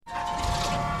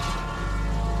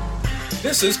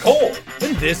This is Cole.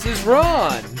 And this is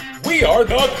Ron. We are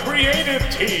the creative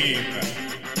team.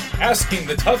 Asking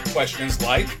the tough questions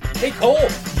like, hey Cole,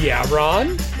 Yeah,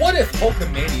 Ron? what if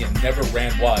Hulkamania never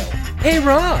ran wild? Hey,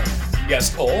 Ron.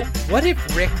 Yes, Cole? What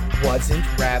if Rick wasn't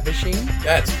ravishing?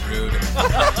 That's rude.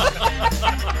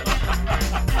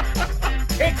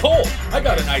 Hey Cole, I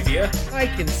got an idea. I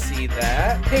can see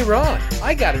that. Hey, Ron,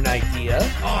 I got an idea.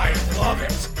 I love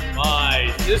it.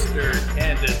 My sister,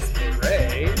 Candace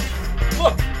LeRae.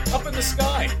 Look, up in the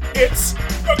sky. It's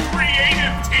the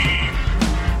creative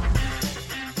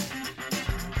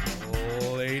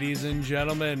team. Ladies and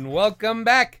gentlemen, welcome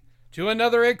back to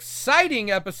another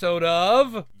exciting episode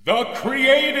of The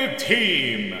creative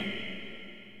team.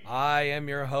 I am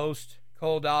your host,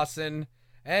 Cole Dawson,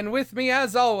 and with me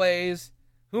as always,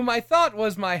 whom I thought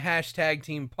was my hashtag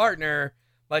team partner,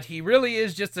 but he really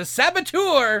is just a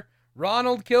saboteur,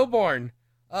 Ronald Kilborn.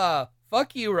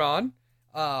 Fuck you, Ron.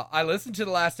 I listened to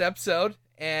the last episode,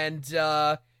 and,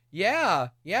 I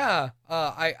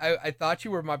thought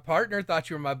you were my partner, thought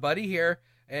you were my buddy here,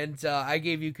 and, I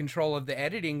gave you control of the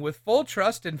editing with full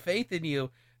trust and faith in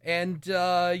you, and,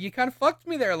 you kind of fucked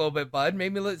me there a little bit, bud,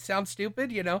 made me sound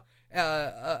stupid, you know.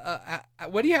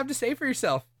 What do you have to say for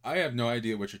yourself? I have no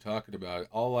idea what you're talking about.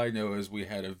 All I know is we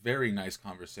had a very nice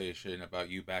conversation about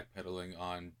you backpedaling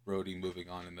on Brody moving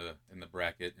on in the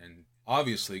bracket, and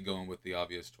obviously going with the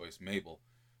obvious choice, Mabel.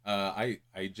 I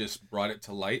just brought it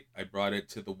to light. I brought it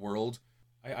to the world.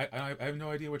 I have no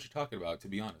idea what you're talking about, to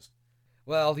be honest.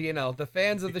 Well, you know, the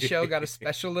fans of the show got a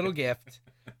special little gift.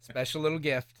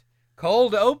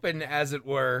 Cold open, as it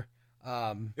were.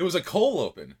 It was a coal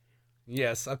open.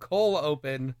 Yes, a cold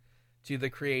open to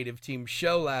the creative team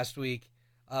show last week.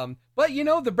 But, you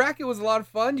know, the bracket was a lot of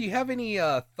fun. Do you have any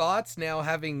thoughts now,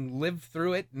 having lived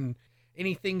through it, and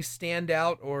anything stand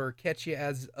out or catch you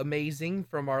as amazing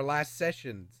from our last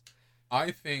sessions?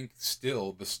 I think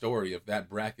still the story of that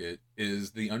bracket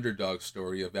is the underdog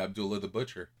story of Abdullah the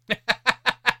Butcher.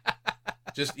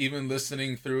 Just even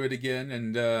listening through it again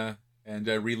and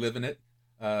reliving it,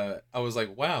 I was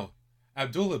like, wow,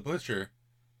 Abdullah Butcher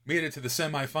made it to the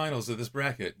semifinals of this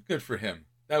bracket. Good for him.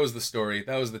 That was the story.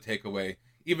 That was the takeaway.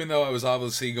 Even though I was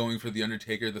obviously going for the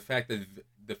Undertaker, the fact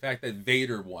that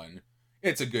Vader won,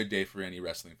 it's a good day for any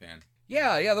wrestling fan.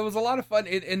 Yeah, that was a lot of fun,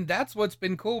 and that's what's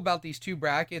been cool about these two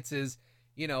brackets is,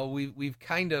 you know, we've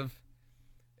kind of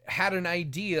had an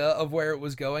idea of where it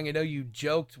was going. I know you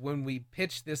joked when we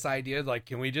pitched this idea, like,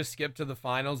 can we just skip to the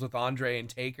finals with Andre and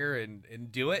Taker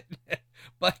and do it?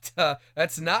 But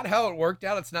that's not how it worked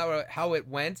out. It's not how it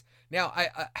went. Now,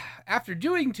 I after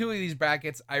doing two of these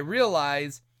brackets, I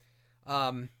realize,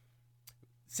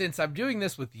 since I'm doing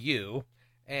this with you,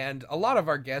 and a lot of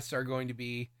our guests are going to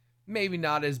be maybe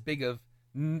not as big of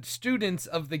students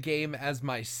of the game as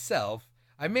myself,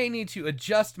 I may need to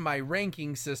adjust my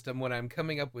ranking system when I'm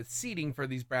coming up with seating for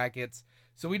these brackets,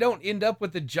 so we don't end up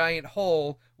with a giant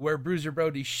hole where Bruiser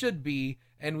Brody should be,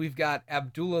 and we've got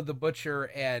Abdullah the Butcher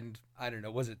and, I don't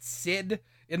know, was it Sid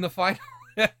in the final?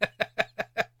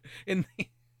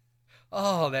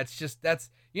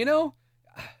 You know,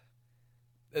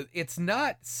 it's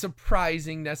not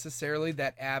surprising necessarily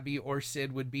that Abby or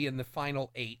Sid would be in the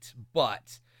final 8,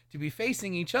 but to be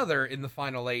facing each other in the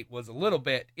final 8 was a little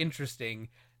bit interesting,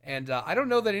 and I don't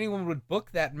know that anyone would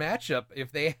book that matchup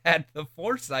if they had the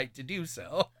foresight to do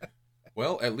so.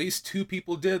 Well, at least 2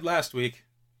 people did last week.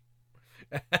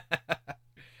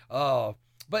 Oh,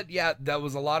 but yeah, that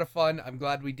was a lot of fun. I'm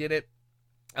glad we did it.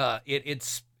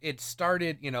 It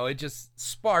started, you know, it just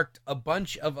sparked a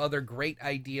bunch of other great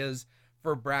ideas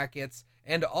for brackets,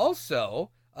 and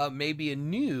also maybe a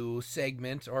new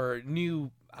segment or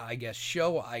new, I guess,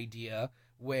 show idea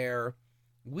where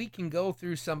we can go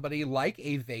through somebody like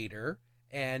a Vader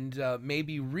and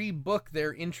maybe rebook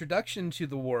their introduction to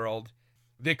the world.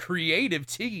 The creative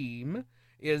team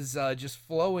is just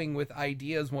flowing with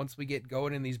ideas once we get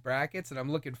going in these brackets, and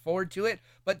I'm looking forward to it.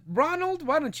 But Ronald,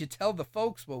 why don't you tell the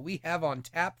folks what we have on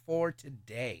tap for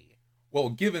today? Well,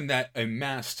 given that a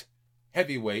masked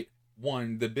heavyweight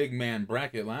won the big man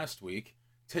bracket last week,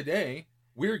 today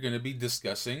we're going to be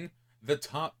discussing the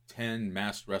top 10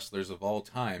 masked wrestlers of all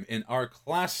time in our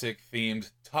classic themed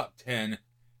top 10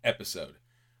 episode.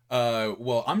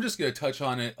 Well, I'm just going to touch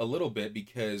on it a little bit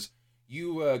because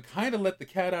you kind of let the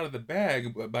cat out of the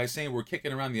bag by saying we're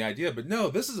kicking around the idea, but no,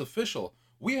 this is official.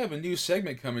 We have a new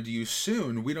segment coming to you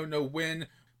soon. We don't know when,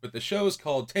 but the show is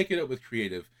called Take It Up with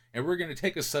Creative, and we're going to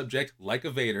take a subject like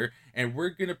a Vader, and we're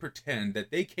going to pretend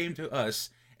that they came to us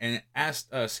and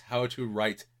asked us how to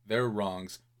right their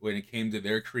wrongs when it came to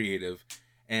their creative,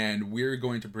 and we're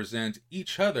going to present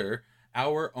each other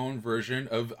our own version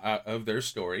of their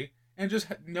story, and just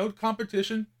no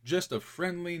competition, just a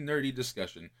friendly, nerdy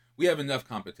discussion. We have enough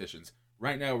competitions.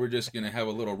 Right now, we're just going to have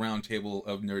a little round table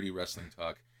of nerdy wrestling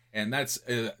talk. And that's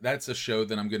a show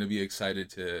that I'm going to be excited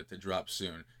to drop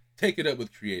soon. Take it up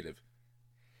with Creative.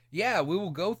 Yeah, we will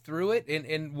go through it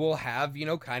and we'll have,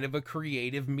 kind of a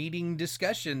creative meeting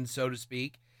discussion, so to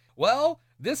speak. Well,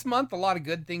 this month, a lot of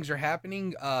good things are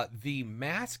happening. The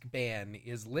mask ban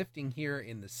is lifting here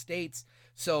in the States.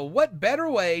 So what better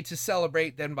way to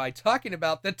celebrate than by talking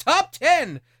about the top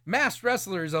 10 masked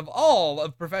wrestlers of all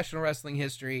of professional wrestling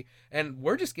history? And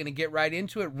we're just going to get right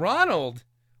into it. Ronald,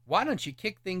 why don't you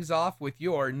kick things off with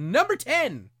your number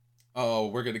 10? Oh,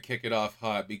 we're going to kick it off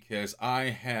hot because I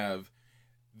have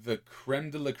the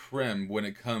creme de la creme when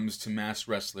it comes to masked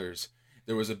wrestlers.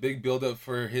 There was a big build-up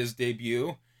for his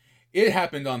debut. It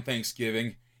happened on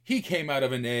Thanksgiving. He came out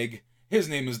of an egg. His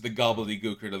name is the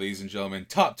Gobbledygooker, ladies and gentlemen.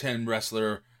 Top 10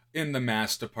 wrestler in the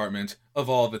mask department of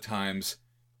all the times.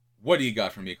 What do you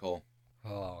got for me, Cole?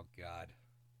 Oh, God.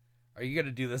 Are you going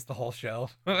to do this the whole show?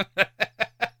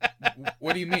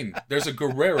 What do you mean? There's a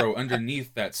Guerrero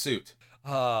underneath that suit.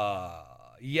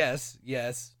 Yes.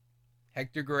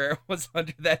 Hector Guerrero was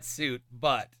under that suit,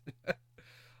 but...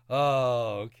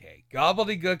 okay.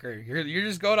 Gobbledygooker. You're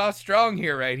just going off strong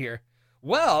here, right here.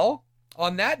 Well,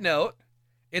 on that note,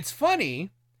 it's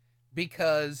funny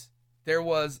because there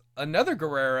was another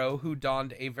Guerrero who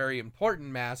donned a very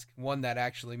important mask, one that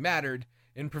actually mattered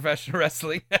in professional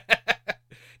wrestling.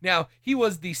 Now, he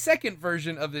was the second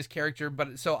version of this character,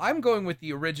 but so I'm going with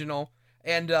the original,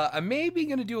 and I'm maybe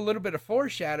going to do a little bit of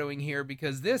foreshadowing here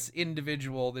because this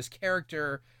individual, this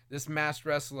character, this masked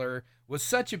wrestler was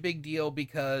such a big deal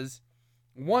because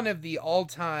one of the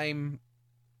all-time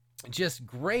just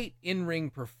great in-ring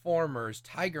performers,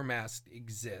 Tiger Mask,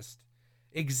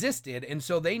 existed, and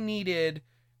so they needed,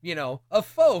 a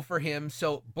foe for him,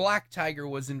 so Black Tiger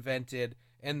was invented,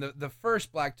 and the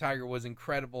first Black Tiger was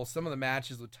incredible. Some of the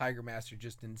matches with Tiger Mask are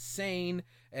just insane,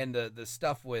 and the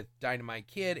stuff with Dynamite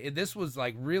Kid, this was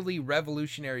like really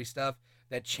revolutionary stuff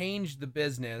that changed the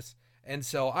business, and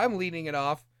so I'm leading it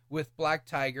off with Black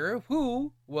Tiger,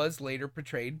 who was later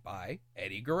portrayed by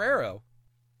Eddie Guerrero.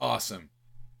 Awesome.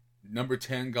 Number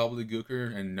 10,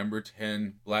 Gobbledygooker, and number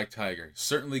 10, Black Tiger.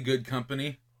 Certainly good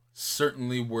company,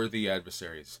 certainly worthy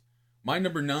adversaries. My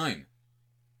number 9.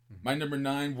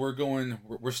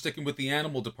 We're sticking with the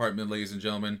animal department, ladies and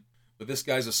gentlemen, but this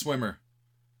guy's a swimmer.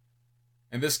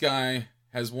 And this guy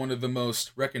has one of the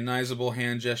most recognizable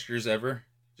hand gestures ever.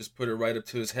 Just put it right up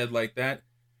to his head like that.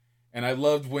 And I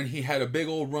loved when he had a big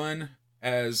old run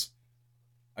as,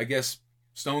 I guess,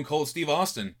 Stone Cold Steve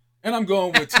Austin. And I'm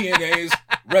going with TNA's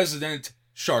resident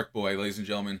Shark Boy, ladies and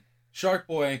gentlemen. Shark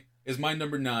Boy is my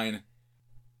number 9.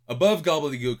 Above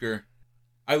Gobbledygooker.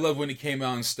 I love when he came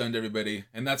out and stunned everybody.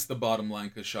 And that's the bottom line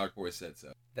because Shark Boy said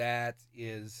so. That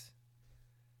is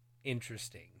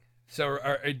interesting. So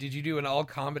did you do an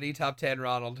all-comedy top 10,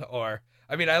 Ronald? Or,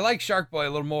 I mean, I like Shark Boy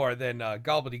a little more than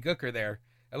Gobbledygooker there.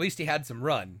 At least he had some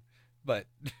run. But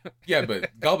yeah,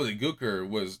 but Gobbledygooker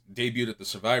was debuted at the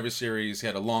Survivor Series. He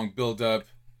had a long build-up.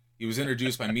 He was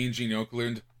introduced by Mean Gene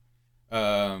Okerlund.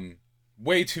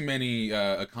 Way too many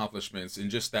accomplishments in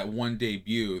just that one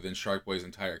debut than Shark Boy's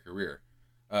entire career.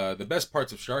 The best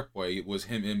parts of Shark Boy was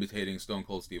him imitating Stone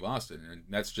Cold Steve Austin, and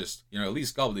that's just, at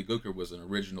least Gobbledygooker was an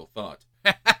original thought.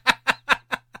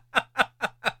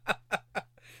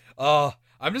 Oh,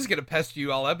 I'm just going to pester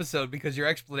you all episode because your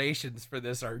explanations for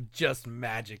this are just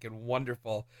magic and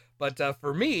wonderful. But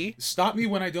for me... Stop me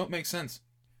when I don't make sense.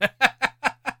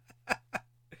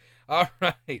 All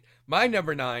right. My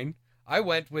number 9, I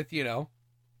went with,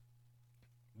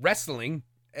 wrestling.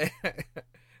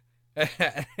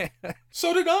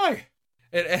 So did I.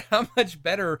 And how much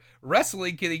better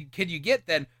wrestling can you get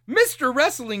than Mr.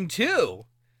 Wrestling 2?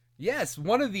 Yes,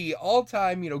 one of the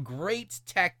all-time, great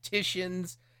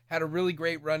tacticians. Had a really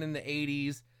great run in the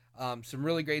 80s, some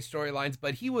really great storylines,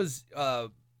 but he was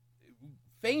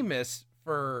famous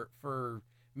for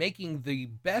making the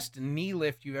best knee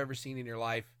lift you've ever seen in your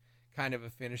life kind of a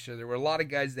finisher. There were a lot of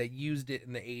guys that used it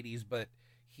in the 80s, but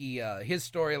his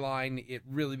storyline, it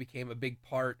really became a big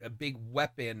part, a big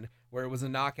weapon where it was a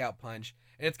knockout punch.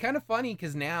 And it's kind of funny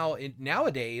because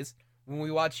nowadays, when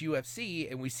we watch UFC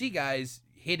and we see guys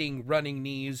hitting running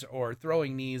knees or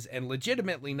throwing knees and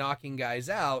legitimately knocking guys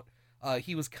out,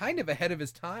 he was kind of ahead of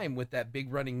his time with that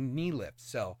big running knee lift.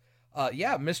 So,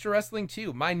 yeah, Mr. Wrestling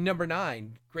 2, my number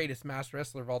 9, greatest masked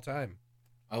wrestler of all time.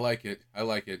 I like it.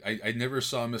 I never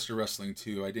saw Mr. Wrestling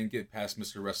 2. I didn't get past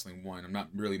Mr. Wrestling 1. I'm not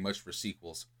really much for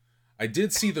sequels. I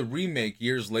did see the remake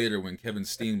years later when Kevin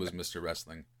Steen was Mr.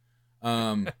 Wrestling.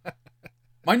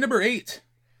 My number 8,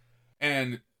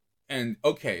 and And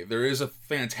okay, there is a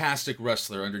fantastic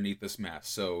wrestler underneath this mask.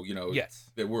 So,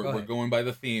 Yes. that we're Go ahead. going by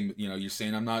the theme. You're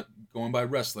saying I'm not going by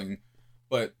wrestling,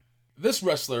 but this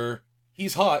wrestler,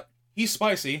 he's hot, he's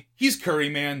spicy, he's Curry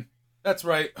Man. That's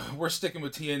right. We're sticking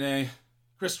with TNA.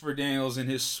 Christopher Daniels in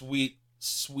his sweet,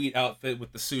 sweet outfit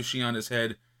with the sushi on his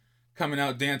head, coming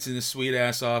out dancing his sweet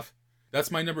ass off.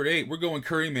 That's my number 8. We're going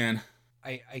Curry Man.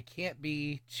 I can't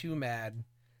be too mad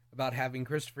about having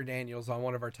Christopher Daniels on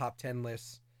one of our top 10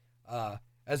 lists.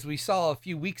 As we saw a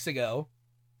few weeks ago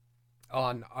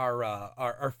on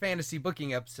our fantasy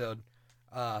booking episode,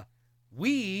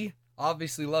 we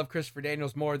obviously love Christopher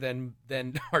Daniels more than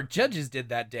our judges did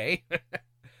that day.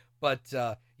 But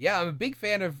yeah, I'm a big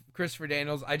fan of Christopher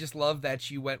Daniels. I just love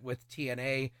that you went with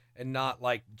TNA and not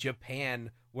like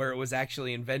Japan, where it was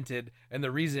actually invented and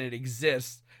the reason it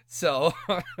exists. So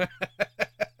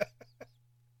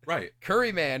Right.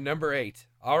 Curry Man, number 8.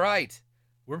 All right.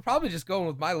 We're probably just going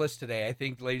with my list today, I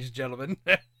think, ladies and gentlemen.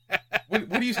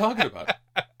 What are you talking about?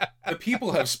 The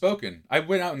people have spoken. I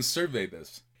went out and surveyed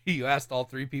this. You asked all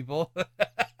 3 people.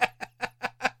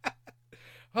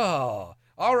 Oh,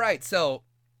 all right. So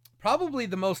probably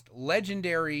the most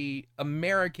legendary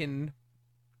American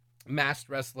masked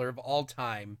wrestler of all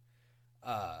time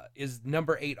is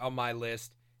number 8 on my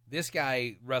list. This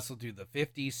guy wrestled through the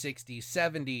 50s, 60s,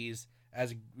 70s.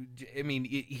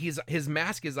 His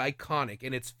mask is iconic,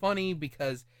 and it's funny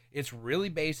because it's really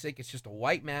basic. It's just a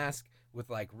white mask with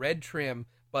like red trim,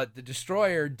 but the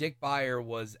Destroyer, Dick Beyer,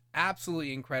 was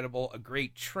absolutely incredible, a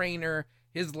great trainer.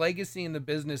 His legacy in the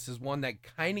business is one that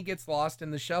kind of gets lost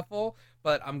in the shuffle,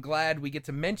 but I'm glad we get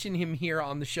to mention him here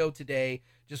on the show today.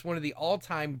 Just one of the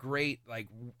all-time great, like,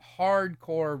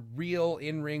 hardcore, real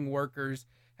in-ring workers.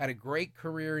 Had a great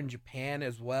career in Japan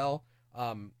as well.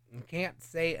 Can't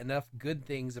say enough good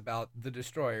things about the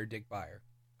Destroyer, Dick Beyer.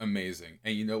 Amazing.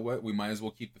 And you know what? We might as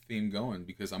well keep the theme going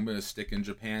because I'm going to stick in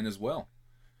Japan as well.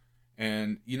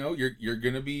 And you're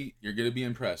going to be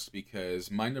impressed because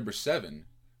my number 7,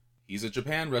 he's a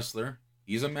Japan wrestler,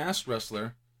 he's a masked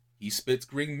wrestler, he spits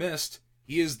green mist.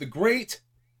 He is the great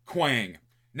Kwang.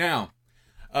 Now,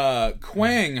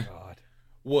 Kwang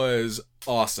was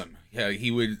awesome. Yeah,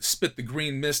 he would spit the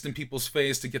green mist in people's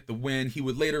face to get the win. He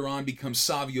would later on become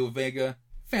Savio Vega.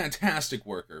 Fantastic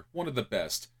worker. One of the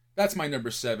best. That's my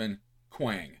number 7,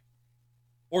 Kwang.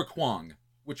 Or Kwang,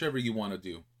 whichever you want to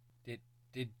do.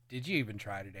 Did you even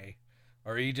try today?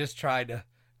 Or you just trying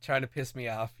to piss me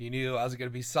off? You knew I was going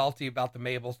to be salty about the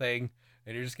Mabel thing,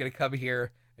 and you're just going to come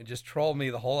here and just troll me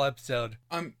the whole episode.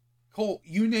 Cole,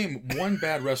 you name one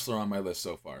bad wrestler on my list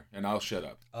so far, and I'll shut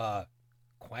up.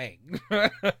 Kwang.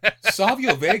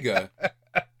 Savio Vega,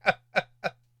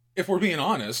 if we're being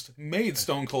honest, made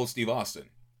Stone Cold Steve Austin.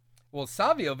 Well,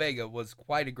 Savio Vega was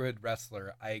quite a good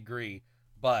wrestler, I agree.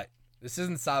 But this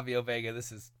isn't Savio Vega,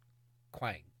 this is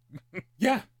Kwang.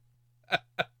 Yeah.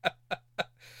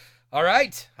 All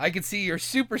right. I can see you're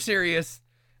super serious,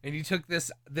 and you took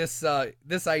this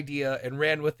idea and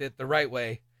ran with it the right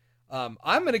way. I'm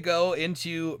going to go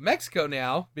into Mexico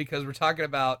now because we're talking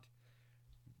about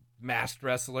masked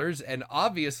wrestlers, and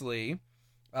obviously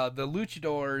the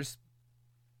luchadors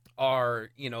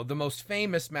are, the most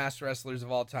famous masked wrestlers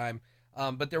of all time.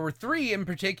 But there were 3 in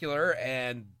particular,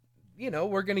 and,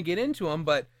 we're going to get into them,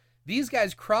 but these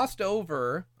guys crossed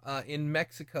over in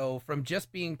Mexico from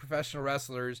just being professional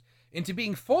wrestlers into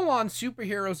being full-on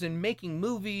superheroes and making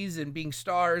movies and being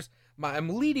stars. I'm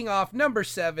leading off number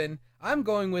 7. I'm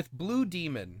going with Blue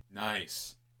Demon.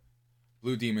 Nice.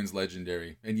 Blue Demon's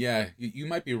legendary. And yeah, you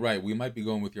might be right. We might be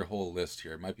going with your whole list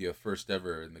here. It might be a first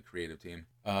ever in the creative team.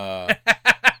 But,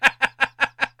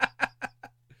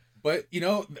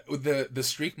 the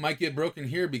streak might get broken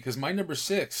here because my number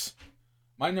 6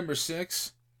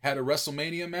 had a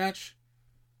WrestleMania match.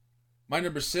 My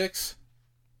number 6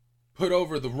 put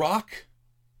over The Rock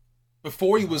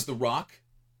before he was The Rock.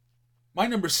 My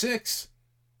number 6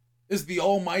 is the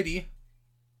almighty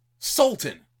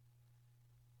Sultan.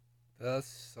 The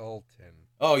Sultan.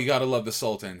 Oh, you gotta love the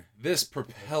Sultan. This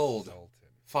propelled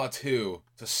Fatu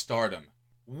to stardom.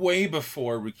 Way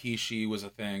before Rikishi was a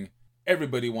thing,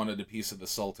 everybody wanted a piece of the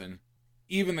Sultan.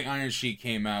 Even the Iron Sheik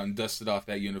came out and dusted off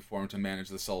that uniform to manage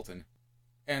the Sultan.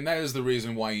 And that is the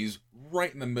reason why he's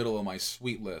right in the middle of my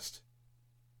sweet list.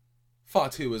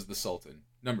 Fatu is the Sultan,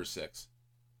 number 6.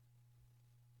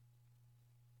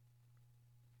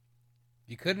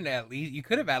 You could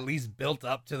have at least built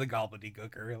up to the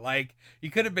gobbledygooker. Like,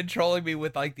 you could have been trolling me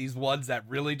with like these ones that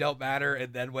really don't matter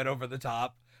and then went over the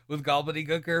top with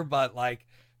gobbledygooker, but like,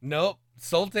 nope,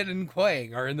 Sultan and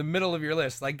Kwang are in the middle of your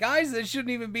list. Like, guys that shouldn't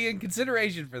even be in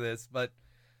consideration for this, but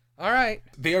all right.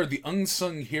 They are the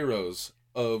unsung heroes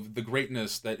of the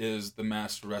greatness that is the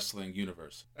masked wrestling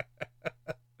universe.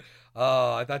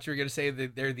 Oh, I thought you were going to say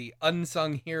that they're the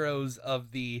unsung heroes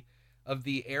of the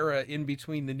era in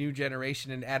between the New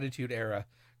Generation and Attitude Era.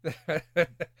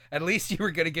 At least you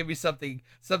were going to give me something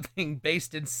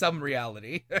based in some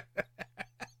reality.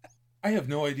 I have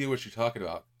no idea what you're talking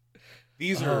about.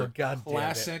 These are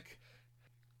classic,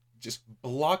 just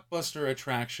blockbuster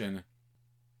attraction,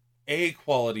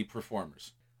 A-quality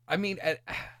performers. I mean,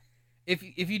 if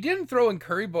you didn't throw in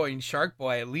Curry Boy and Shark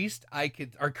Boy, at least I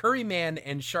could, or Curry Man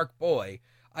and Shark Boy,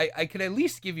 I could at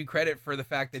least give you credit for the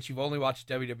fact that you've only watched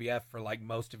WWF for like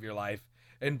most of your life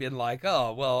and been like,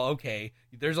 oh, well, okay,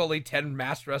 there's only 10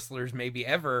 masked wrestlers maybe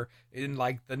ever in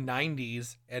like the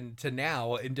 90s and to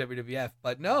now in WWF.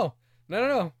 But no.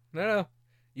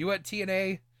 You went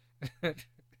TNA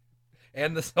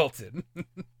and the Sultan.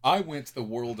 I went to the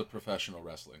world of professional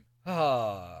wrestling.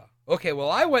 Okay, well,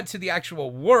 I went to the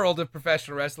actual world of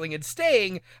professional wrestling and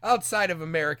staying outside of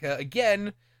America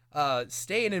again,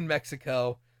 staying in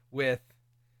Mexico with,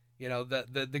 you know,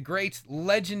 the great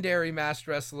legendary masked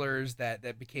wrestlers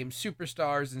that became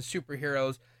superstars and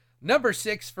superheroes. Number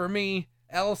 6 for me,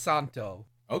 El Santo.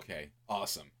 Okay,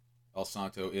 awesome. El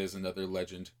Santo is another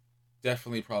legend.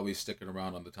 Definitely probably sticking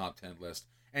around on the top 10 list.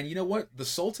 And you know what? The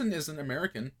Sultan is an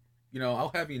American. You know, I'll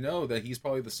have you know that he's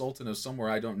probably the Sultan of somewhere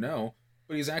I don't know,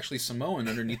 but he's actually Samoan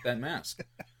underneath that mask.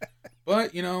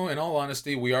 But, you know, in all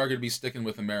honesty, we are going to be sticking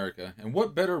with America. And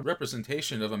what better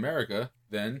representation of America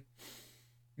than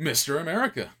Mr.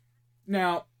 America?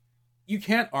 Now, you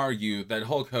can't argue that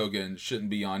Hulk Hogan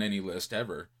shouldn't be on any list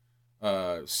ever.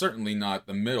 Certainly not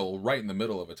right in the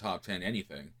middle of a top 10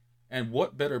 anything. And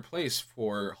what better place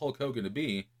for Hulk Hogan to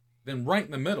be than right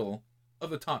in the middle of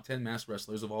the top 10 masked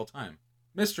wrestlers of all time?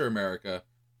 Mr. America,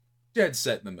 dead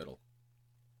set in the middle.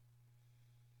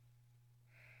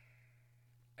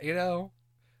 You know,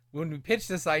 when we pitched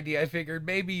this idea, I figured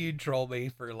maybe you'd troll me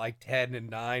for like 10 and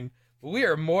 9. But we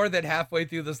are more than halfway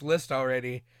through this list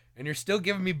already, and you're still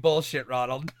giving me bullshit,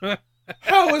 Ronald.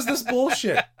 How is this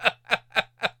bullshit?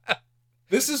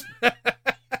 This is...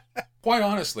 Quite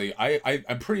honestly,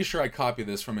 I'm pretty sure I copied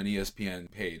this from an ESPN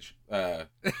page.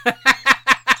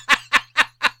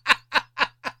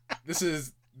 This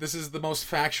is the most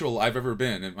factual I've ever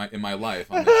been in my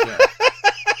life on this show.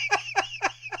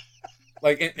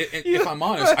 Like, if I'm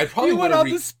honest, I probably went on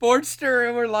the Sportster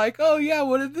and we're like, oh yeah,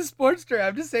 what did the Sportster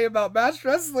have to say about masked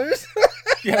wrestlers?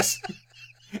 Yes.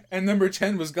 And number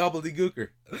 10 was Gobbledygooker.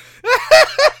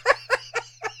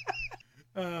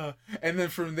 And then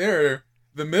from there,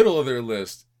 the middle of their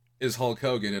list is Hulk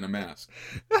Hogan in a mask.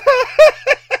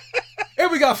 And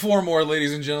we got 4 more,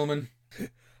 ladies and gentlemen.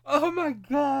 Oh my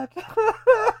god.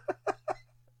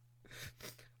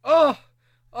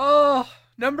 Oh,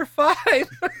 number 5.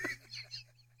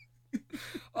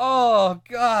 Oh,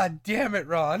 god damn it,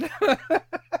 Ron.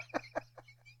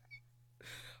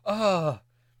 Oh.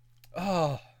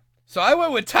 So I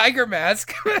went with Tiger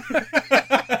Mask.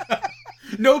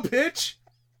 No pitch?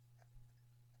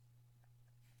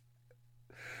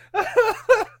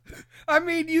 I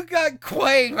mean, you got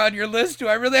Quang on your list. Do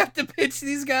I really have to pitch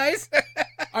these guys?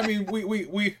 I mean,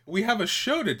 we have a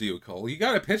show to do, Cole. You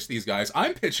got to pitch these guys.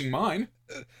 I'm pitching mine.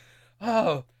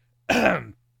 Oh.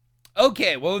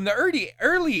 Okay, well, in the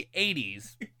early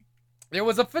 80s, there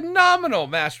was a phenomenal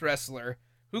masked wrestler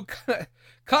who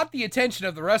caught the attention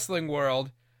of the wrestling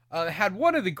world, had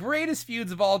one of the greatest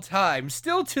feuds of all time,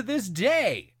 still to this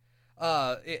day.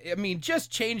 I mean,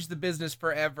 just changed the business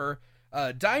forever.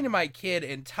 Dynamite Kid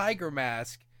and Tiger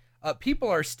Mask. People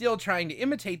are still trying to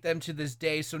imitate them to this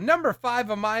day. So number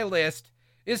 5 on my list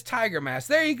is Tiger Mask.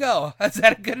 There you go. Is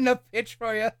that a good enough pitch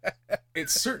for you? It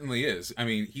certainly is. I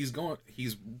mean, he's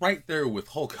right there with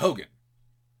Hulk Hogan.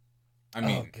 I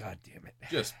mean, oh god damn it.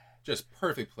 Just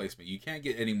perfect placement. You can't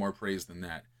get any more praise than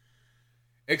that.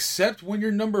 Except when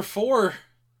you're number 4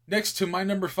 next to my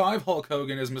number 5 Hulk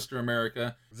Hogan as Mr.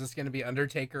 America. Is this going to be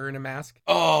Undertaker in a mask?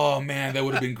 Oh man, that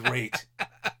would have been great.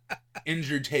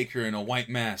 Injured Taker in a white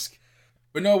mask.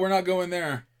 But no, we're not going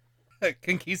there.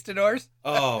 Conquistadors?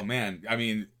 Oh man, I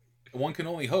mean, one can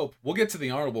only hope. We'll get to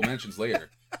the honorable mentions later.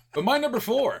 But my number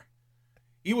 4,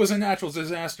 he was a natural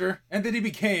disaster, and then he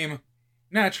became,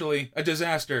 naturally, a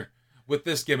disaster with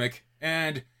this gimmick.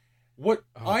 And what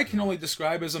I can only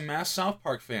describe as a mass South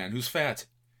Park fan who's fat.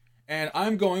 And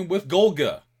I'm going with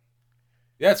Golga.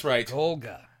 That's right.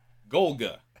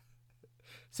 Golga.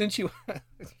 Since you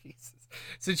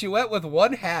went with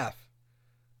one half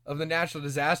of the natural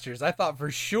disasters, I thought for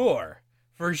sure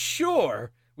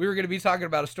we were going to be talking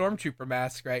about a stormtrooper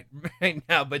mask right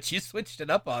now, but you switched it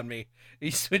up on me.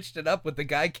 You switched it up with the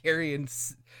guy carrying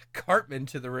Cartman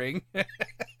to the ring.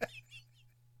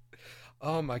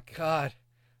 Oh my God.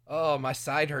 Oh, my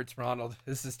side hurts, Ronald.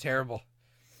 This is terrible.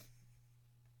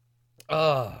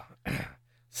 Oh,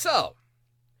 so.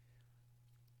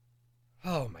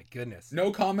 Oh my goodness. No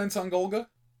comments on Golga?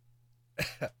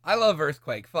 I love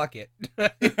Earthquake. Fuck it.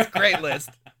 It's a great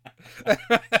list.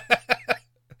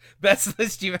 Best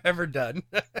list you've ever done.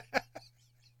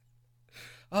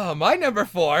 Oh, my number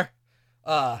 4.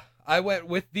 I went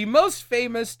with the most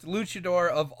famous luchador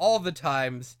of all the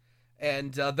times,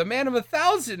 and the man of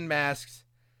 1,000 masks,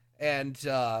 and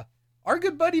our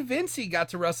good buddy Vincey got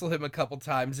to wrestle him a couple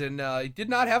times, and he did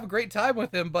not have a great time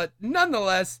with him, but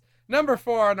nonetheless, number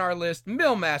 4 on our list,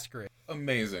 Mil Mascaras.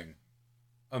 Amazing.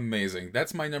 Amazing.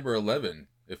 That's my number 11,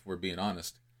 if we're being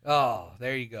honest. Oh,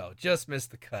 there you go. Just missed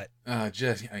the cut.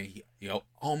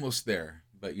 Almost there,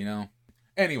 but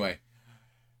Anyway,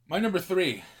 my number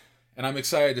 3, and I'm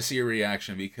excited to see your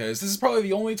reaction because this is probably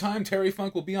the only time Terry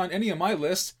Funk will be on any of my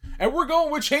lists, and we're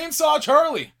going with Chainsaw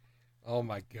Charlie. Oh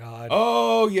my God.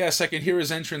 Oh yes, I can hear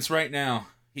his entrance right now.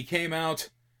 He came out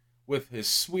with his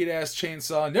sweet ass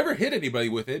chainsaw, never hit anybody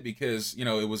with it because,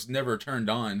 it was never turned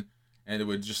on, and it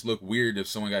would just look weird if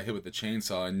someone got hit with the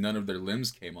chainsaw and none of their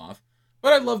limbs came off.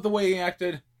 But I loved the way he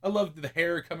acted. I loved the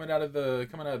hair coming out of the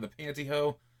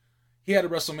pantyhose. He had a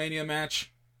WrestleMania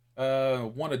match,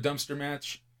 won a dumpster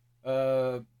match.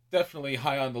 Definitely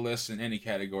high on the list in any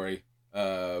category.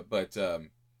 But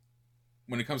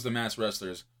when it comes to mass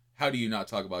wrestlers, how do you not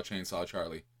talk about Chainsaw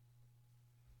Charlie?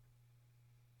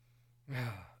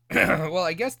 Well,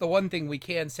 I guess the one thing we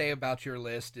can say about your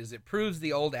list is it proves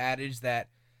the old adage that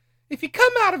if you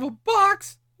come out of a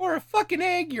box or a fucking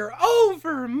egg, you're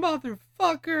over,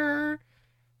 motherfucker.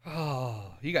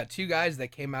 Oh, you got 2 guys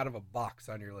that came out of a box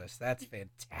on your list. That's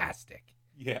fantastic.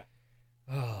 Yeah.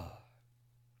 Oh.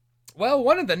 Well,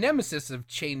 one of the nemesis of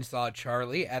Chainsaw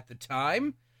Charlie at the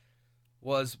time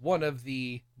was one of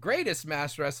the greatest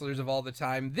masked wrestlers of all the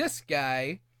time. This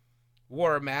guy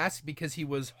wore a mask because he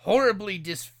was horribly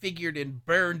disfigured and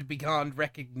burned beyond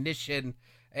recognition.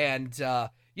 And,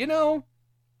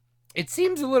 it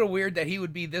seems a little weird that he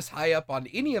would be this high up on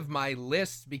any of my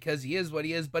lists because he is what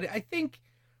he is. But I think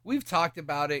we've talked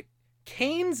about it.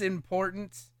 Kane's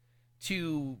importance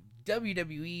to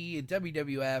WWE and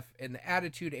WWF and the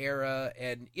Attitude Era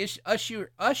and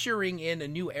ushering in a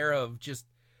new era of just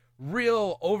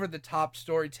real over-the-top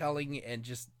storytelling and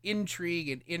just intrigue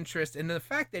and interest. And the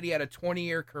fact that he had a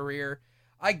 20-year career,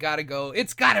 I gotta go.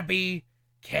 It's gotta be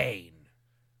Kane.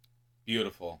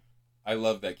 Beautiful. I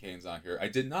love that Kane's on here. I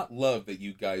did not love that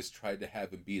you guys tried to have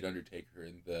him beat Undertaker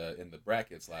in the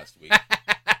brackets last week.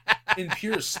 in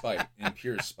pure spite.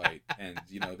 And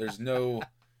there's no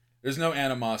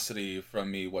animosity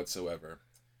from me whatsoever.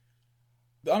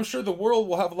 I'm sure the world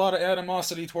will have a lot of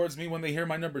animosity towards me when they hear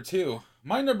my number 2.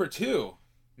 My number 2,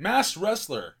 masked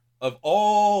wrestler of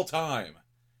all time,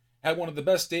 had one of the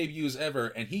best debuts ever,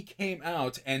 and he came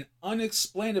out and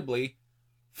unexplainably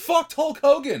fucked Hulk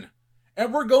Hogan.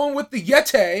 And we're going with the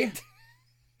Yeti.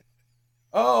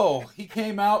 Oh, he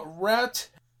came out wrapped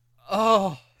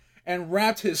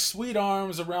his sweet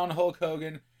arms around Hulk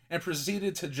Hogan and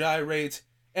proceeded to gyrate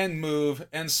and move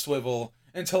and swivel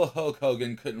until Hulk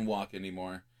Hogan couldn't walk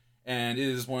anymore. And it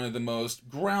is one of the most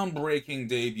groundbreaking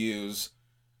debuts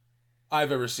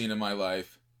I've ever seen in my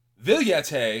life. The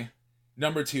Yeti,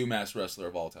 number 2 masked wrestler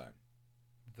of all time.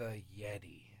 The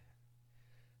Yeti.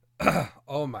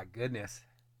 Oh my goodness.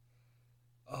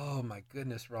 Oh my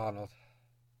goodness, Ronald.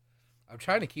 I'm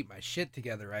trying to keep my shit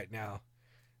together right now.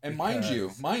 And mind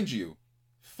you,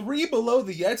 3 below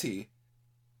the Yeti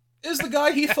is the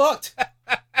guy he fucked.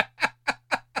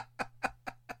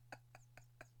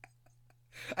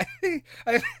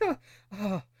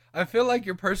 I feel like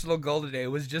your personal goal today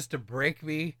was just to break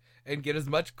me and get as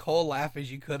much Cole laugh as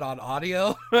you could on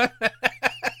audio. How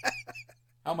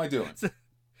am I doing?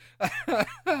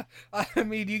 I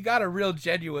mean, you got a real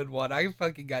genuine one. I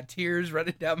fucking got tears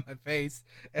running down my face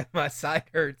and my side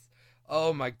hurts.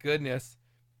 Oh my goodness.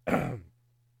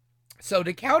 So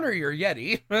to counter your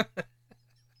Yeti,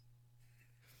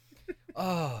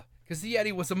 because the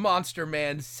Yeti was a monster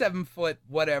man, 7 foot,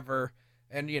 whatever,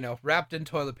 and wrapped in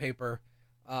toilet paper.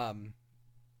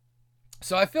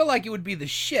 So I feel like it would be the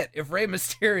shit if Rey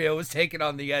Mysterio was taking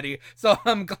on the Yeti. So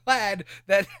I'm glad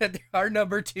that our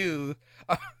number 2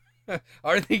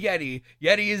 are the Yeti.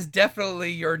 Yeti is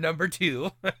definitely your number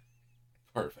 2.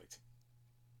 Perfect.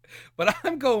 But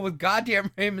I'm going with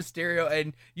goddamn Rey Mysterio,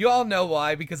 and you all know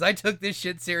why, because I took this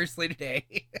shit seriously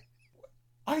today.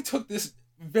 I took this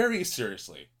very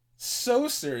seriously. So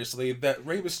seriously that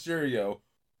Rey Mysterio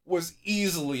was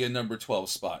easily a number 12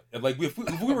 spot. Like if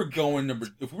we were going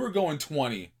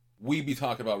 20, we'd be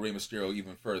talking about Rey Mysterio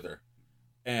even further.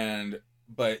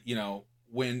 But you know,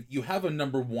 when you have a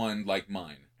number 1 like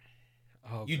mine,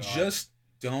 you just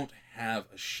don't have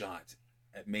a shot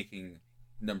at making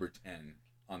number 10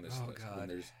 on this list. When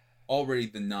there's already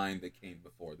the 9 that came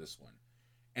before this one.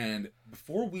 And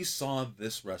before we saw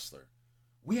this wrestler,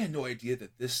 we had no idea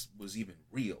that this was even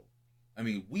real. I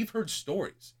mean, we've heard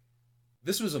stories.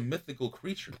 This was a mythical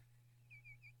creature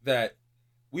that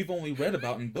we've only read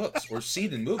about in books or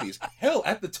seen in movies. Hell,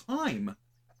 at the time,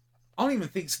 I don't even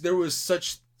think there was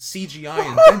such CGI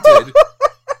invented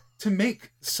to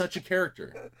make such a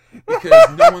character,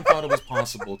 because no one thought it was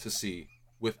possible to see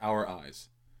with our eyes.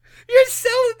 You're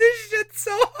selling this shit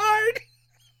so hard.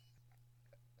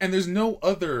 And there's no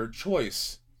other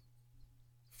choice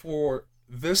for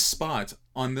this spot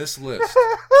on this list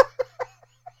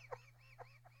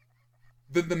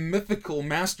than the mythical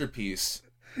masterpiece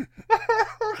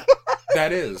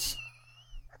that is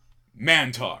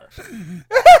Mantaur.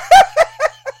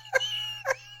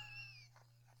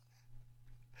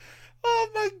 Oh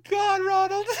my God,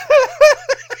 Ronald.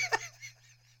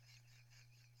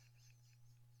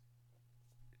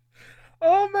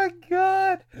 Oh my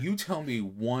God. You tell me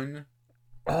one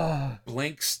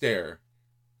blank stare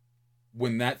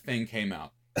when that thing came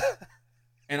out,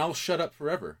 and I'll shut up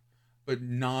forever. But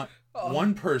not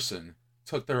one person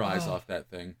took their eyes off that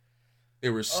thing. They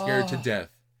were scared to death.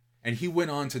 And he went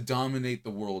on to dominate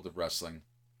the world of wrestling.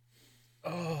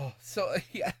 Oh, so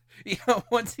yeah, you know,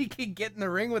 once he can get in the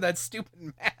ring with that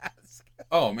stupid mask.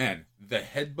 Oh man, the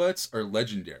headbutts are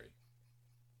legendary.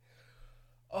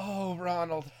 Oh,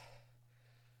 Ronald.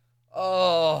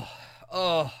 Oh,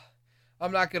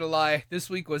 I'm not gonna lie. This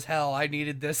week was hell. I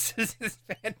needed this. This is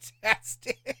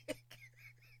fantastic.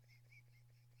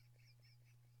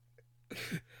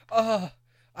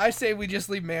 I say we just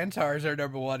leave Mantaur as our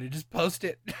number 1 and just post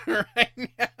it right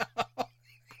now.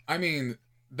 I mean,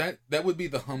 that would be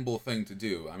the humble thing to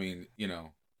do. I mean, you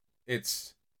know,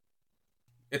 it's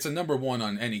a number 1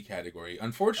 on any category.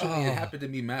 Unfortunately, it happened to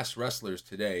be masked wrestlers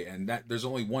today, and that there's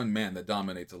only one man that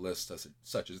dominates a list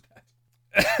such as that.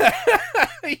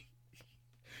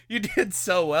 You did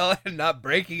so well in not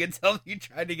breaking until you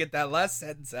tried to get that last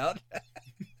sentence out.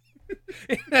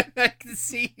 I can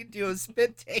see you do a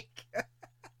spit take.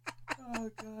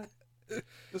 Oh God,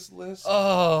 this list.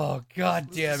 Oh God,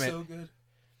 this damn it! So good.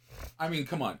 I mean,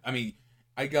 come on. I mean,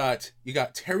 you got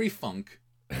Terry Funk,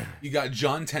 you got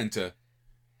John Tenta,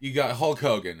 you got Hulk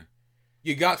Hogan,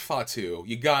 you got Fatu,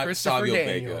 you got Savio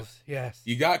Vega, yes,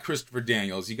 you got Christopher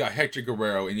Daniels, you got Hector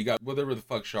Guerrero, and you got whatever the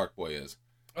fuck Shark Boy is.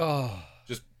 Oh,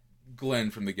 just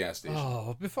Glenn from the gas station.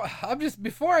 Oh,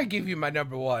 before I give you my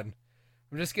number 1,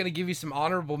 I'm just gonna give you some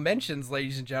honorable mentions,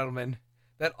 ladies and gentlemen,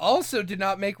 that also did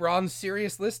not make Ron's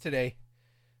serious list today.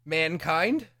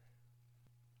 Mankind,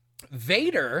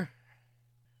 Vader,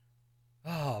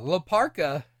 La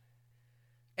Parka,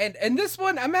 and this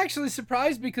one I'm actually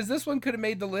surprised because this one could have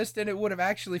made the list and it would have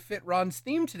actually fit Ron's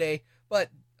theme today. But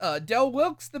Del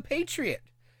Wilkes, the Patriot,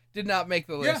 did not make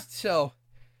the list. Yeah. So,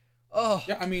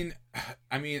 yeah, I mean,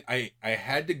 I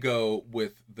had to go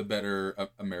with the better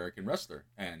American wrestler,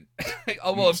 and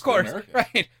oh well, of course, America.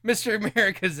 Right? Mr.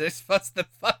 America's this. Fuck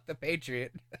the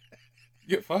Patriot.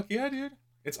 Yeah, fuck yeah, dude.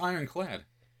 It's ironclad.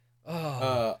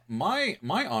 Oh. My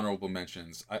honorable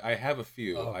mentions. I have a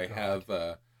few. Oh, I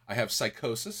God. have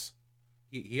Psychosis.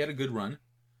 He had a good run.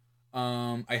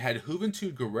 I had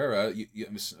Juventud Guerrera.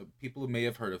 People who may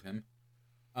have heard of him.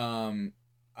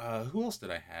 Who else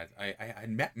did I have? I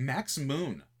had Max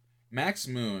Moon. Max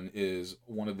Moon is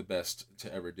one of the best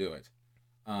to ever do it.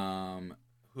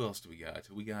 Who else do we got?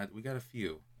 We got a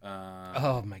few.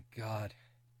 Oh my God,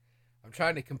 I'm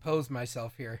trying to compose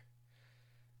myself here.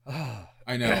 Oh.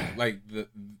 I know, like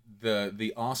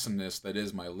the awesomeness that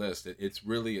is my list.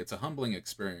 It's a humbling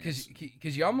experience.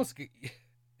 Because you almost.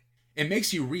 It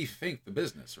makes you rethink the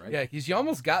business, right? Yeah, because you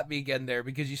almost got me again there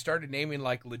because you started naming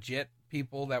like legit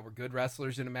people that were good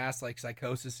wrestlers in a mask like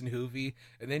Psychosis and Hoovy,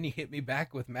 and then you hit me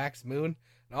back with Max Moon,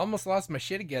 and I almost lost my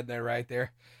shit again there right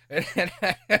there.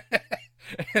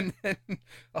 And then,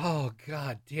 oh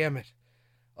God damn it.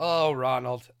 Oh,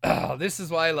 Ronald. Oh, this is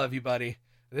why I love you, buddy.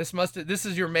 This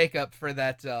is your makeup for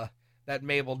that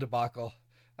Mabel debacle.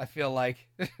 I feel like.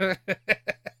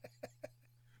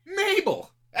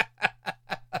 Mabel!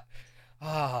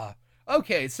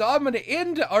 Okay, so I'm going to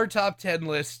end our top 10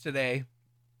 list today.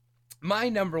 My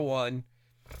number 1,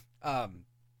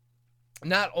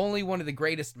 not only one of the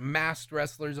greatest masked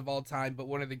wrestlers of all time, but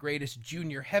one of the greatest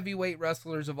junior heavyweight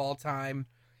wrestlers of all time.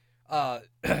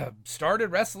 Started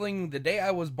wrestling the day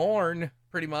I was born,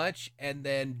 pretty much, and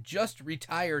then just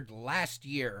retired last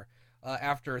year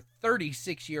after a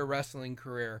 36-year wrestling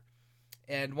career.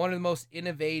 And one of the most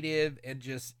innovative and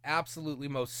just absolutely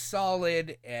most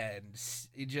solid and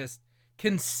just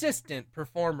consistent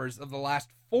performers of the last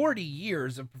 40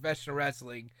 years of professional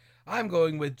wrestling. I'm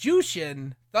going with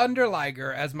Jushin Thunder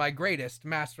Liger as my greatest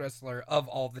masked wrestler of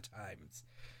all the times.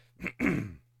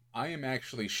 I am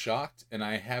actually shocked, and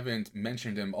I haven't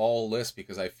mentioned him all list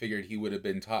because I figured he would have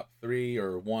been top 3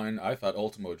 or 1. I thought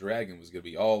Ultimo Dragon was going to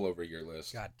be all over your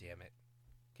list. God damn it.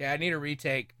 Okay, I need a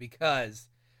retake because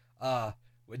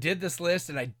we did this list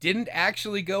and I didn't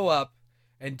actually go up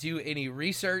and do any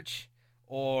research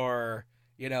or,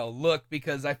 look,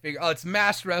 because I figured, it's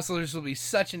masked wrestlers, will be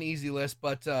such an easy list.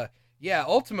 But yeah,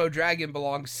 Ultimo Dragon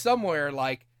belongs somewhere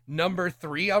like number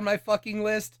 3 on my fucking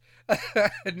list.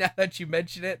 Now that you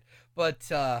mention it. But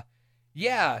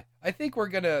yeah, I think we're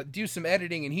gonna do some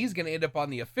editing and he's gonna end up on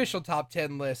the official top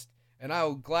 10 list, and I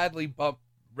will gladly bump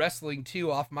Wrestling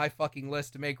 2 off my fucking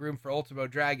list to make room for Ultimo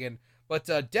Dragon. But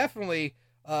definitely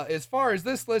as far as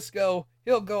this list go,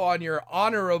 he'll go on your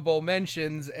honorable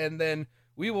mentions, and then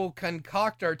we will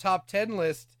concoct our top 10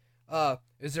 list.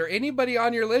 Is there anybody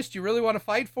on your list you really want to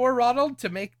fight for, Ronald, to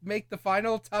make the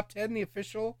final top 10 the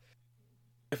official?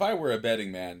 If I were a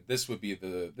betting man, this would be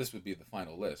the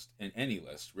final list in any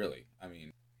list, really. I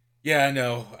mean, yeah,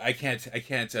 no, I can't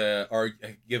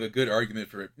give a good argument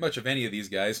for much of any of these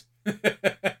guys.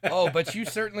 Oh, but you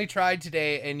certainly tried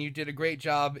today, and you did a great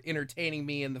job entertaining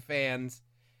me and the fans.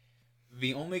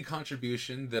 The only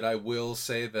contribution that I will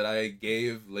say that I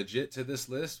gave legit to this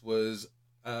list was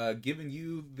giving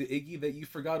you the Iggy that you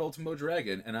forgot Ultimo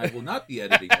Dragon, and I will not be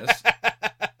editing this.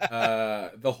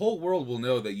 The whole world will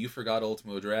know that you forgot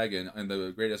Ultimo Dragon and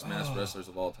the greatest masked wrestlers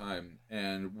of all time,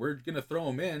 and we're gonna throw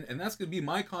him in, and that's gonna be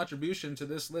my contribution to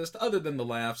this list. Other than the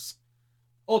laughs,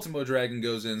 Ultimo Dragon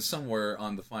goes in somewhere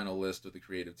on the final list of the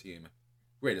creative team,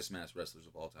 greatest masked wrestlers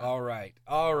of all time.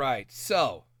 All right.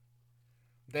 So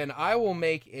then I will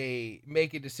make a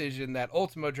decision that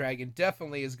Ultimo Dragon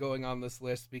definitely is going on this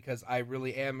list, because I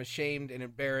really am ashamed and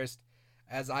embarrassed,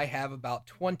 as I have about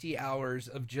 20 hours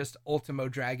of just Ultimo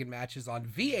Dragon matches on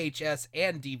VHS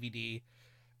and DVD.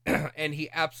 And he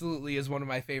absolutely is one of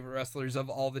my favorite wrestlers of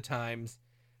all the times.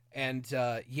 And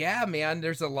yeah, man,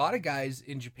 there's a lot of guys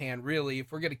in Japan, really.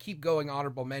 If we're going to keep going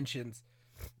honorable mentions.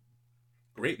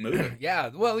 Great Muta. Yeah,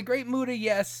 well, the Great Muta,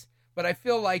 yes. But I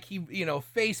feel like he,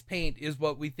 face paint is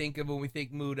what we think of when we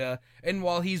think Muta. And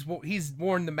while he's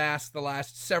worn the mask the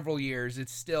last several years,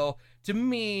 it's still, to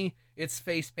me, it's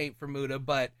face paint for Muta.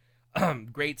 But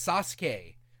Great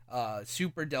Sasuke,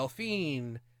 Super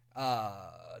Delphine,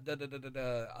 El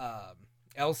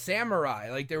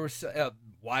Samurai. Like, there was,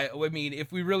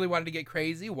 if we really wanted to get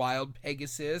crazy, Wild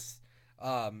Pegasus.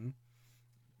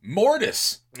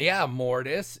 Mortis. Yeah,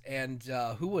 Mortis. And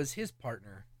who was his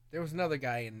partner? There was another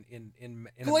guy in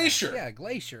Glacier. Yeah,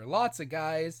 Glacier. Lots of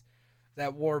guys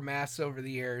that wore masks over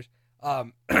the years.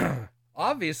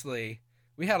 Obviously,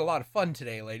 we had a lot of fun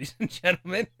today, ladies and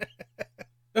gentlemen.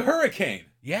 The Hurricane.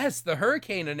 Yes, the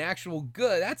Hurricane, an actual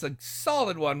good. That's a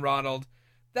solid one, Ronald.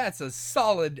 That's a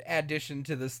solid addition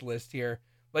to this list here.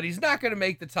 But he's not going to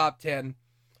make the top 10.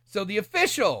 So the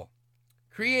official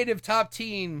creative top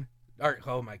team,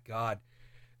 oh my God.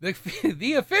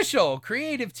 The official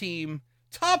creative team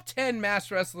top 10 masked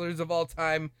wrestlers of all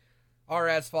time are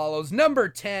as follows. Number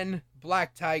 10,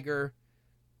 Black Tiger.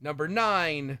 Number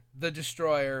 9, The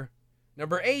Destroyer.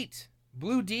 Number 8,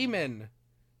 Blue Demon.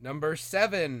 Number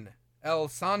 7, El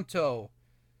Santo.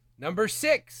 Number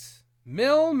 6,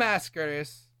 Mil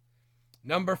Mascaris.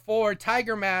 Number 4,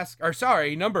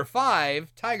 number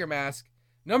 5, Tiger Mask.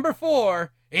 Number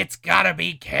 4, it's gotta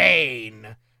be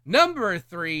Kane. Number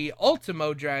 3,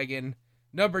 Ultimo Dragon.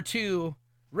 Number 2,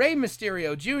 Rey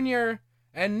Mysterio Jr.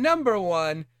 And number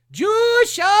 1,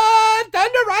 Jushin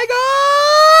Thunder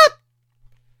Liger!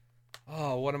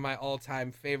 Oh, one of my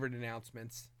all-time favorite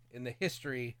announcements in the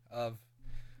history of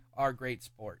our great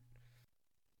sport.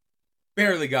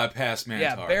 Barely got past Mantar.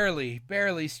 Yeah,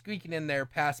 barely squeaking in there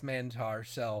past Mantar.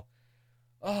 So,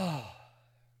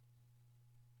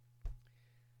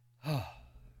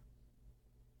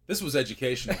 This was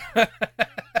educational.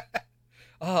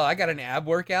 Oh, I got an ab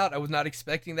workout. I was not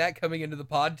expecting that coming into the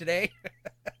pod today.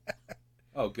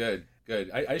 Oh, good.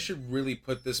 I should really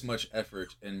put this much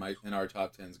effort in our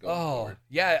top 10s going forward.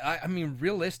 Yeah. I mean,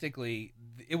 realistically,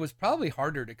 it was probably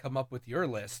harder to come up with your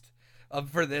list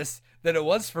for this than it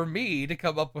was for me to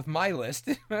come up with my list.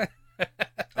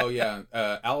 Oh yeah,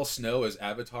 Al Snow as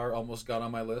Avatar almost got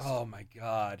on my list. Oh my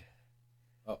god.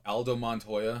 Oh, Aldo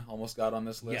Montoya almost got on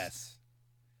this list.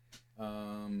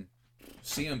 Yes.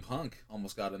 CM Punk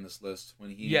almost got on this list when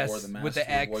he Yes, wore the mask with the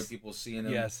to X. avoid people seeing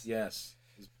him. Yes. Yes.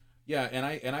 Yeah,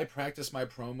 and I practiced my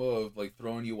promo of like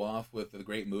throwing you off with the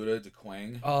Great Muta to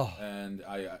Quang. Oh. And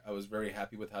I was very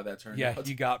happy with how that turned Yeah, out.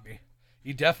 you got me.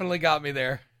 You definitely got me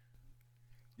there.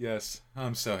 Yes,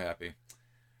 I'm so happy.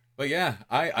 But yeah,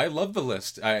 I love the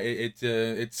list.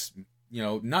 It's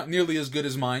not nearly as good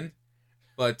as mine,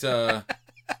 but I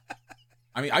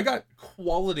mean I got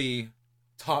quality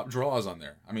top draws on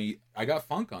there. I mean I got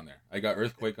Funk on there, I got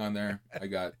Earthquake on there, I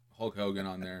got Hulk Hogan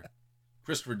on there,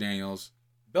 Christopher Daniels,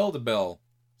 bell to bell,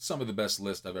 some of the best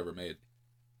list I've ever made.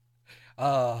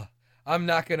 I'm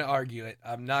not gonna argue it.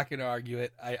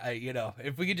 I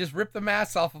if we could just rip the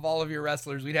masks off of all of your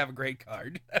wrestlers, we'd have a great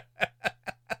card.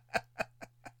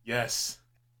 Yes.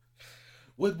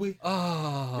 Would we?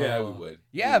 Oh. Yeah, we would.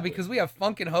 Yeah, We because would. we have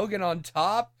Funk and Hogan on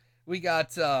top. We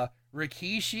got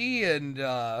Rikishi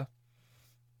and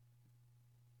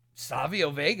Savio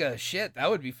Vega. Shit, that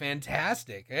would be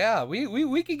fantastic. Yeah,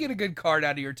 we could get a good card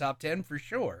out of your top 10 for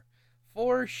sure.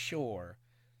 For sure.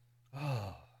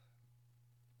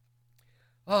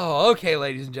 Oh, okay,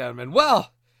 ladies and gentlemen.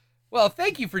 Well,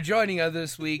 thank you for joining us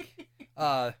this week.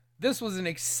 This was an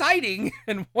exciting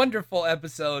and wonderful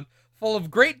episode full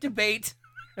of great debate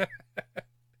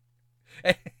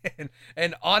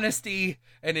and honesty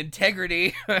and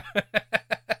integrity.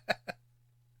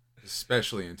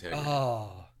 Especially integrity.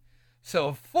 Oh.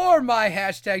 So for my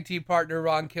hashtag team partner,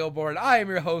 Ron Kilborn, I am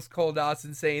your host, Cole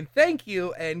Dawson, saying thank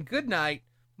you and good night.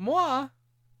 Moi.